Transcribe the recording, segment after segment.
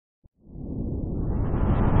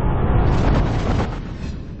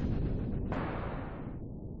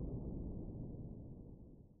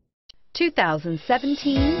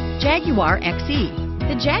2017 Jaguar XE.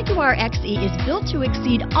 The Jaguar XE is built to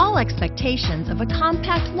exceed all expectations of a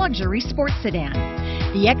compact luxury sports sedan.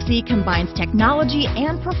 The XE combines technology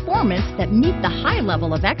and performance that meet the high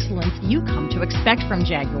level of excellence you come to expect from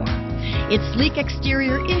Jaguar. Its sleek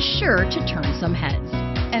exterior is sure to turn some heads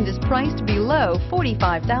and is priced below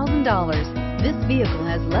 $45,000. This vehicle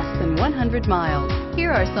has less than 100 miles.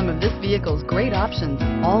 Here are some of this vehicle's great options: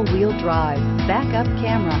 all-wheel drive, backup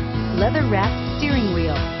camera, leather-wrapped steering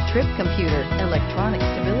wheel, trip computer, electronic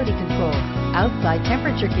stability control, outside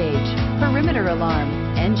temperature gauge, perimeter alarm,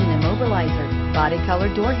 engine immobilizer, body color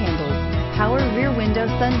door handles, power rear window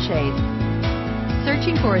sunshade.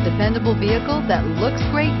 Searching for a dependable vehicle that looks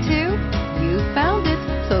great too? You found it,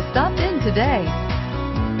 so stop in today.